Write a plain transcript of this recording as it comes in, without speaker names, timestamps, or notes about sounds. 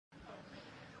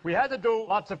We had to do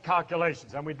lots of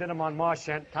calculations, and we did them on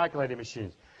Marchand calculating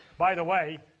machines. By the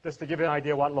way, just to give you an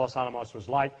idea what Los Alamos was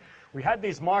like, we had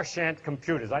these Marchand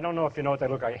computers. I don't know if you know what they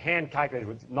look like, hand calculators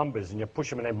with numbers, and you push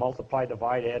them and they multiply,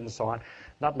 divide, add, and so on.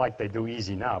 Not like they do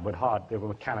easy now, but hard. They were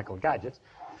mechanical gadgets.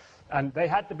 And they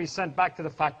had to be sent back to the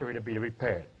factory to be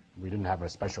repaired. We didn't have a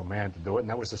special man to do it, and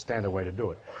that was the standard way to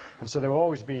do it. And so they were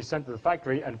always being sent to the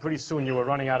factory, and pretty soon you were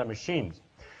running out of machines.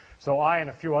 So I and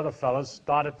a few other fellas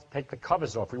started to take the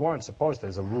covers off. We weren't supposed to.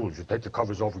 There's a rule. You take the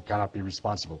covers off, we cannot be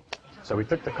responsible. So we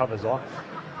took the covers off.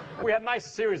 We had a nice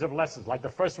series of lessons. Like the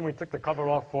first one we took the cover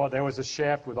off for, there was a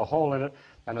shaft with a hole in it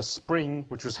and a spring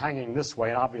which was hanging this way,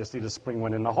 and obviously the spring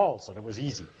went in the hole, so it was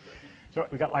easy. So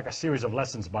we got like a series of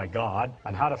lessons by God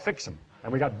on how to fix them.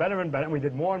 And we got better and better, and we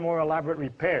did more and more elaborate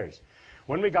repairs.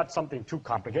 When we got something too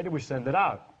complicated, we send it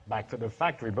out back to the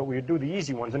factory, but we would do the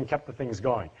easy ones and kept the things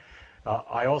going.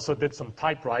 I also did some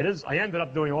typewriters. I ended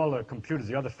up doing all the computers.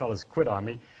 The other fellas quit on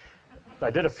me. I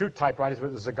did a few typewriters, but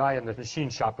there was a guy in the machine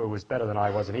shop who was better than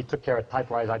I was, and he took care of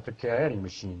typewriters, I took care of adding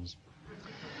machines.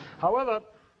 However,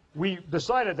 we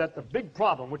decided that the big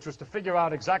problem, which was to figure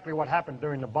out exactly what happened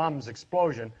during the bomb's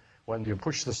explosion, when you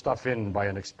push the stuff in by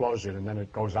an explosion and then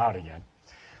it goes out again,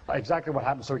 exactly what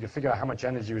happened so we could figure out how much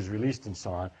energy was released and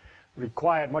so on,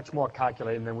 required much more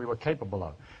calculating than we were capable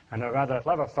of. And a rather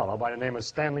clever fellow by the name of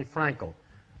Stanley Frankel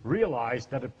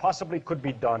realized that it possibly could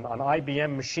be done on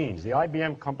IBM machines. The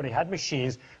IBM company had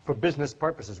machines for business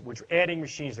purposes, which were adding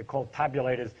machines. They're called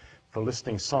tabulators for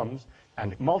listing sums,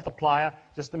 and multiplier,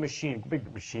 just a machine,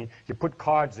 big machine. You put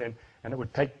cards in, and it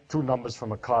would take two numbers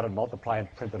from a card and multiply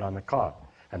and print it on the card.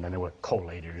 And then there were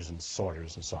collators and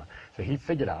sorters and so on. So he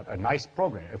figured out a nice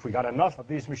program. If we got enough of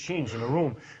these machines in a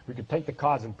room, we could take the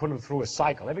cards and put them through a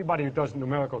cycle. Everybody who does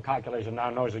numerical calculation now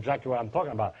knows exactly what I'm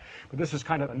talking about. But this is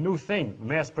kind of a new thing,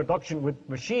 mass production with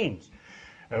machines.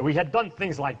 We had done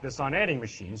things like this on adding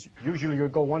machines. Usually you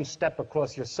go one step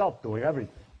across yourself doing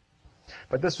everything.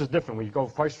 But this was different. We go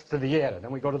first to the adder,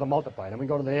 then we go to the multiplier, then we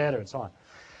go to the adder, and so on.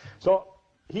 So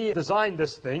he designed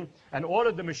this thing and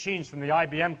ordered the machines from the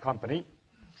IBM company.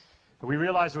 We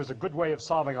realized it was a good way of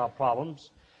solving our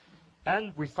problems,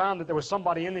 and we found that there was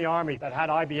somebody in the Army that had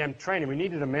IBM training. We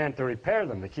needed a man to repair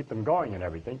them, to keep them going and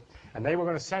everything, and they were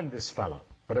going to send this fellow,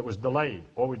 but it was delayed,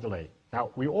 always delayed.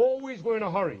 Now, we always were in a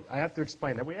hurry. I have to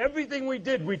explain that. Everything we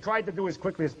did, we tried to do as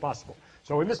quickly as possible.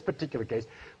 So in this particular case,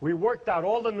 we worked out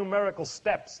all the numerical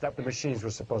steps that the machines were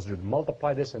supposed to do,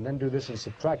 multiply this and then do this and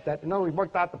subtract that. No, we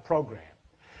worked out the program.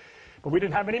 But we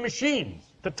didn't have any machines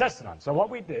to test it on. So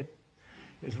what we did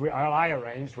is I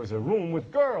arranged was a room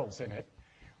with girls in it.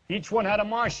 Each one had a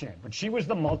Marchand, but she was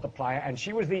the multiplier and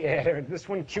she was the adder, and this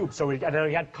one cubed. So we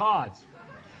had cards,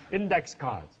 index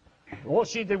cards. All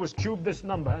she did was cube this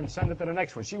number and send it to the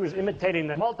next one. She was imitating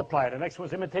the multiplier, the next one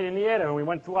was imitating the adder, and we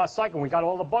went through our cycle and we got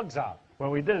all the bugs out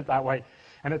when we did it that way.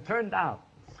 And it turned out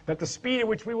that the speed at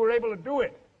which we were able to do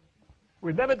it,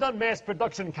 we've never done mass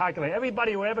production calculating.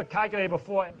 Everybody who ever calculated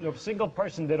before, a single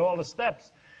person did all the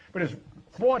steps. But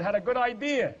Ford had a good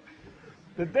idea.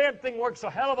 The damn thing works a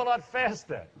hell of a lot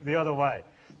faster the other way.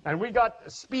 And we got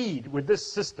speed with this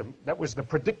system that was the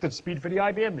predicted speed for the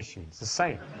IBM machines, the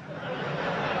same.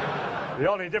 The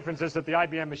only difference is that the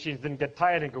IBM machines didn't get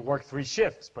tired and could work 3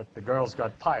 shifts, but the girls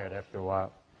got tired after a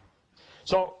while.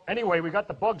 So anyway, we got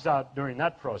the bugs out during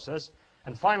that process,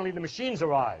 and finally the machines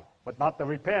arrived, but not the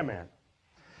repairman.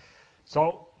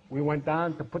 So we went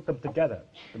down to put them together.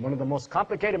 And one of the most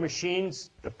complicated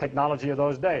machines, the technology of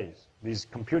those days, these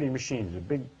computing machines, a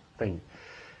big thing.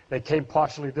 They came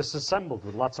partially disassembled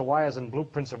with lots of wires and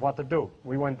blueprints of what to do.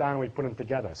 We went down and we put them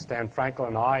together, Stan Frankel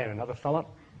and I and another fellow.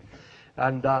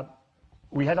 And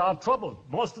we had our trouble.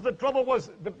 Most of the trouble was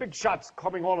the big shots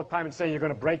coming all the time and saying, you're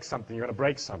going to break something, you're going to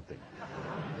break something.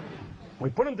 We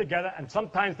put them together, and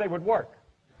sometimes they would work.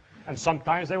 And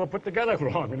sometimes they were put together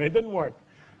wrong, and they didn't work.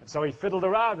 And so he fiddled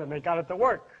around, and they got it to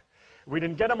work. We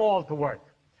didn't get them all to work.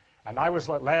 And I was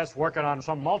at last working on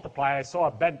some multiplier. I saw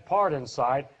a bent part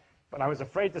inside, but I was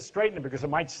afraid to straighten it because it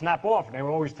might snap off, and they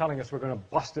were always telling us we're going to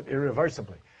bust it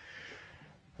irreversibly.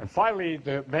 And finally,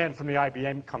 the man from the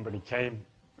IBM company came,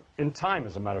 in time,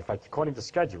 as a matter of fact, according to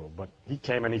schedule. But he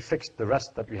came and he fixed the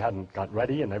rest that we hadn't got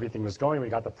ready, and everything was going. We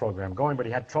got the program going, but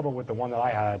he had trouble with the one that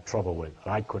I had trouble with, that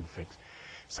I couldn't fix.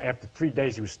 So after 3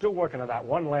 days, he was still working on that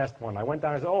one last one. I went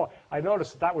down and said, oh, I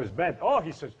noticed that was bent. Oh,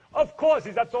 he says, of course,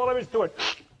 that's all there is to it.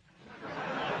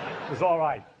 It was all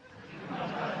right.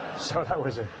 So that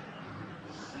was it.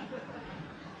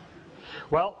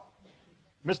 Well,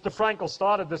 Mr. Frankel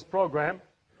started this program,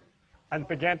 and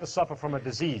began to suffer from a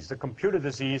disease, the computer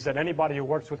disease that anybody who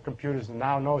works with computers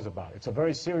now knows about. It's a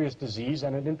very serious disease,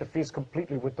 and it interferes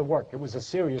completely with the work. It was a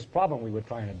serious problem we were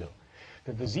trying to do.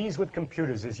 The disease with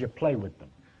computers is you play with them.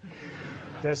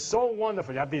 They're so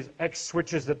wonderful. You have these X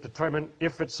switches that determine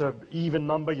if it's an even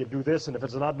number, you do this, and if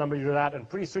it's an odd number, you do that. And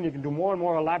pretty soon you can do more and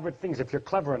more elaborate things if you're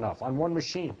clever enough on one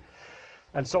machine.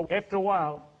 And so after a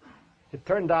while, it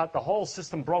turned out the whole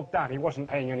system broke down. He wasn't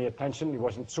paying any attention. He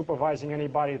wasn't supervising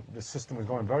anybody. The system was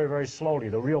going very, very slowly,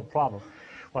 the real problem.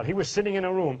 Well, he was sitting in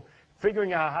a room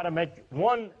figuring out how to make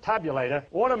one tabulator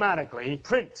automatically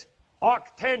print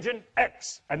arctangent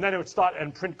X, and then it would start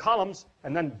and print columns,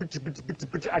 and then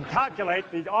and calculate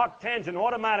the arctangent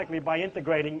automatically by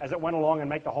integrating as it went along and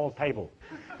make the whole table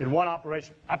in one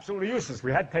operation. Absolutely useless.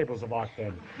 We had tables of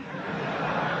arctangent.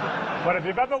 But if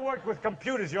you've ever worked with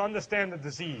computers, you understand the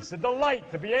disease. The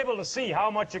delight to be able to see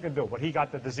how much you can do. But he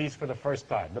got the disease for the first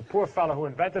time. The poor fellow who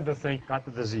invented the thing got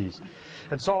the disease.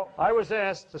 And so I was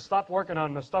asked to stop working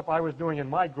on the stuff I was doing in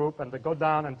my group and to go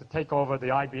down and to take over the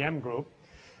IBM group.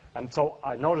 And so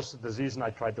I noticed the disease, and I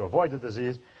tried to avoid the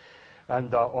disease.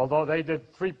 And although they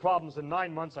did 3 problems in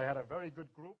 9 months, I had a very good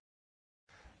group.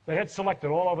 They had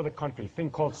selected all over the country a thing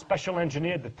called Special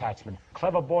Engineer Detachment,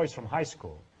 clever boys from high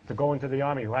school to go into the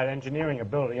Army who had engineering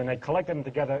ability, and they collected them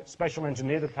together, Special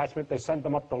Engineer Detachment. They sent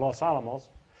them up to Los Alamos.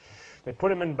 They put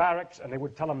them in barracks, and they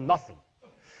would tell them nothing.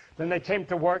 Then they came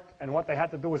to work, and what they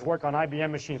had to do was work on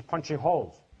IBM machines, punching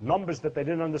holes, numbers that they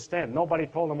didn't understand. Nobody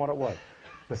told them what it was.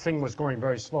 The thing was going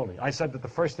very slowly. I said that the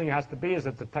first thing it has to be is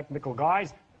that the technical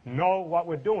guys know what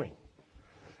we're doing.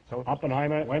 So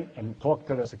Oppenheimer went and talked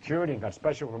to the security and got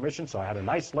special permission, so I had a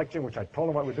nice lecture in which I told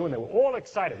them what we're doing. They were all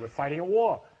excited. We're fighting a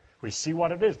war. We see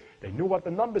what it is. They knew what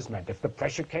the numbers meant. If the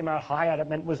pressure came out higher, that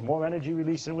meant it was more energy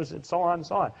release, and so on and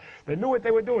so on. They knew what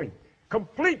they were doing.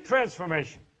 Complete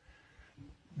transformation.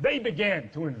 They began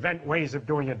to invent ways of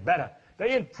doing it better.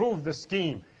 They improved the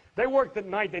scheme. They worked at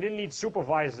night. They didn't need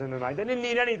supervisors in the night. They didn't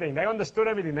need anything. They understood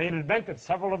everything. They invented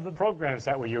several of the programs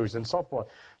that were used and so forth.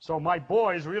 So my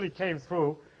boys really came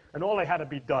through, and all they had to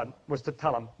be done was to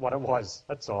tell them what it was.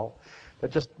 That's all. They're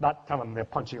just not telling them they're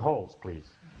punching holes, please.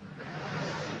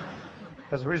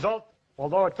 As a result,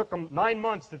 although it took them 9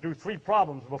 months to do 3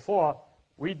 problems before,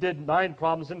 we did 9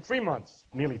 problems in 3 months,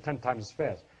 nearly 10 times as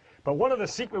fast. But one of the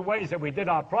secret ways that we did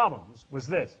our problems was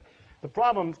this. The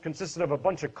problem consisted of a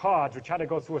bunch of cards which had to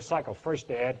go through a cycle. First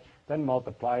add, then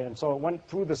multiply, and so it went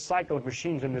through the cycle of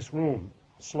machines in this room,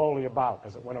 slowly about,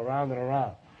 as it went around and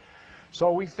around.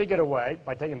 So we figured a way,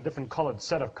 by taking a different colored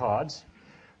set of cards,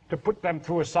 to put them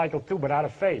through a cycle too, but out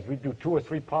of phase. We'd do 2 or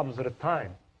 3 problems at a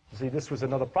time. You see, this was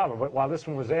another problem. But while this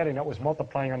one was adding, that was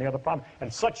multiplying on the other problem.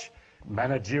 And such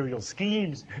managerial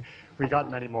schemes, we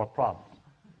got many more problems.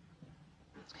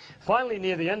 Finally,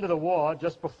 near the end of the war,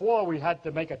 just before we had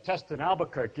to make a test in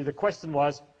Albuquerque, the question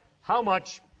was, how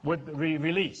much would be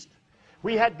released?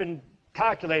 We had been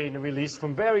calculating the release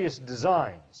from various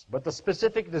designs, but the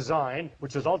specific design,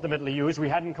 which was ultimately used, we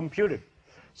hadn't computed.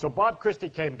 So Bob Christie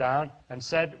came down and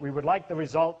said, we would like the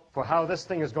result for how this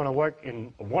thing is going to work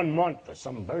in 1 month or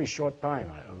some very short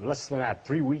time, less than that,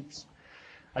 3 weeks.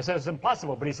 I said, it's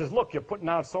impossible. But he says, look, you're putting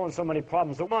out so and so many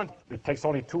problems a month. It takes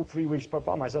only 2 or 3 weeks per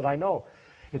problem. I said, I know.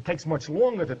 It takes much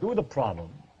longer to do the problem,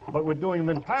 but we're doing them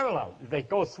in parallel. If they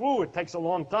go through, it takes a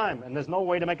long time, and there's no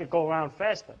way to make it go around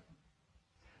faster.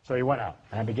 So he went out,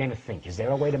 and I began to think, is there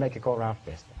a way to make it go around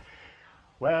faster?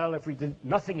 Well, if we did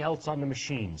nothing else on the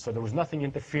machine, so there was nothing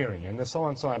interfering, and so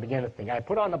on and so on, I began to think. I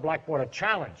put on the blackboard a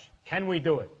challenge. Can we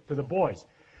do it? To the boys.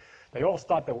 They all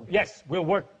start to, yes, we'll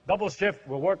work double shift,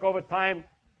 we'll work overtime,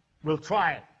 we'll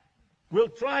try it. We'll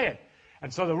try it.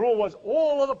 And so the rule was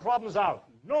all of the problems out.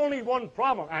 Only 1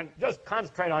 problem, and just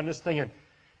concentrate on this thing and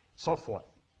so forth.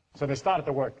 So they started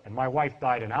to work, and my wife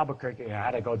died in Albuquerque, and I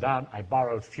had to go down. I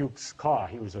borrowed Fuchs' car.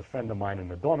 He was a friend of mine in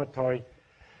the dormitory.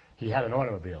 He had an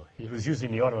automobile. He was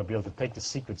using the automobile to take the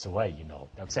secrets away, you know,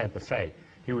 at Santa Fe.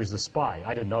 He was the spy.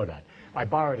 I didn't know that. I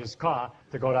borrowed his car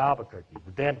to go to Albuquerque.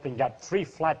 The damn thing got 3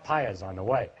 flat tires on the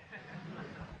way.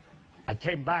 I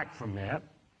came back from there,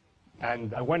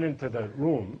 and I went into the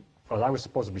room. Well, I was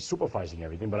supposed to be supervising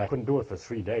everything, but I couldn't do it for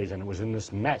 3 days, and it was in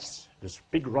this mess, this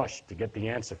big rush to get the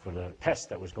answer for the test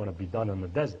that was going to be done in the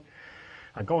desert.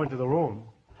 I go into the room,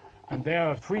 and there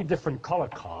are 3 different color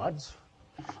cards.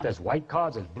 There's white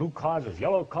cards, there's blue cards, there's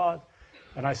yellow cards.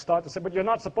 And I start to say, but you're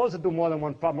not supposed to do more than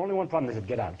 1 problem. Only 1 problem. They said,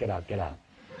 get out, get out, get out.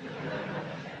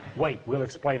 Wait, we'll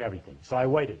explain everything. So I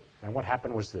waited, and what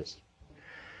happened was this.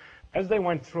 As they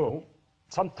went through,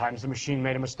 sometimes the machine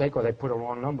made a mistake or they put a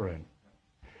wrong number in.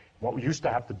 What we used to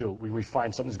have to do, we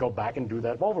find something, go back and do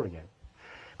that over again.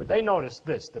 But they noticed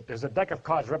this, that there's a deck of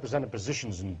cards representing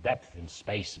positions in depth in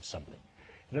space or something.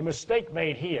 The mistake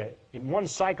made here, in one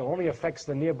cycle, only affects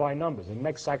the nearby numbers. The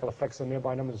next cycle affects the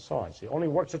nearby numbers and so on. So it only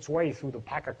works its way through the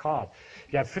pack of cards.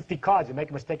 If you have 50 cards, you make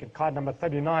a mistake at card number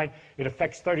 39, it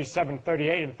affects 37,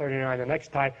 38, and 39. The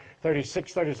next time,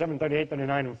 36, 37, 38,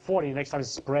 39, and 40. The next time it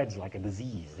spreads like a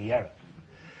disease, the error.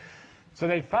 So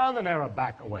they found an error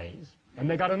back a ways, and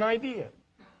they got an idea.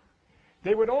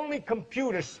 They would only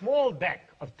compute a small deck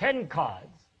of 10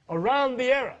 cards around the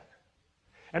error.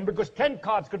 And because 10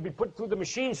 cards could be put through the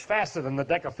machines faster than the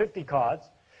deck of 50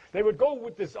 cards, they would go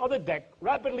with this other deck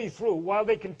rapidly through while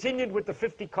they continued with the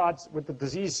 50 cards with the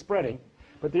disease spreading.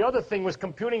 But the other thing was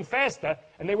computing faster,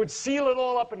 and they would seal it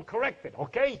all up and correct it,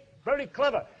 okay? Very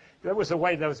clever. That was the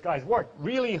way those guys worked.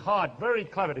 Really hard, very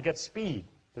clever to get speed.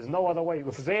 There's no other way.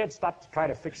 If they had stopped to try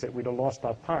to fix it, we'd have lost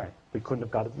our time. We couldn't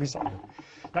have got it resolved.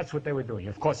 That's what they were doing.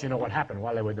 Of course, you know what happened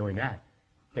while they were doing that.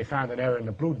 They found an error in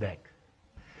the blue deck.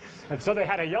 And so they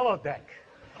had a yellow deck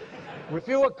with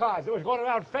fewer cards. It was going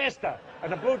around faster.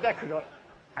 And the blue deck would go,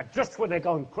 just when they're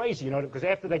going crazy, you know, because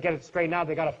after they get it straightened out,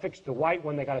 they got to fix the white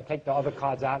one. They got to take the other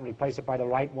cards out and replace it by the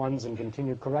right ones and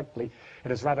continue correctly.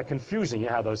 And it's rather confusing, you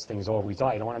know, how those things always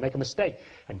are. You don't want to make a mistake.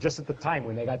 And just at the time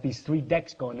when they got these 3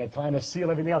 decks going, they're trying to seal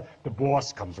everything else, the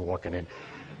boss comes walking in.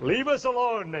 Leave us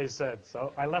alone, they said.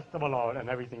 So I left them alone, and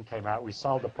everything came out. We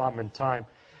solved the problem in time,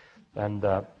 and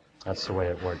that's the way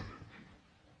it worked.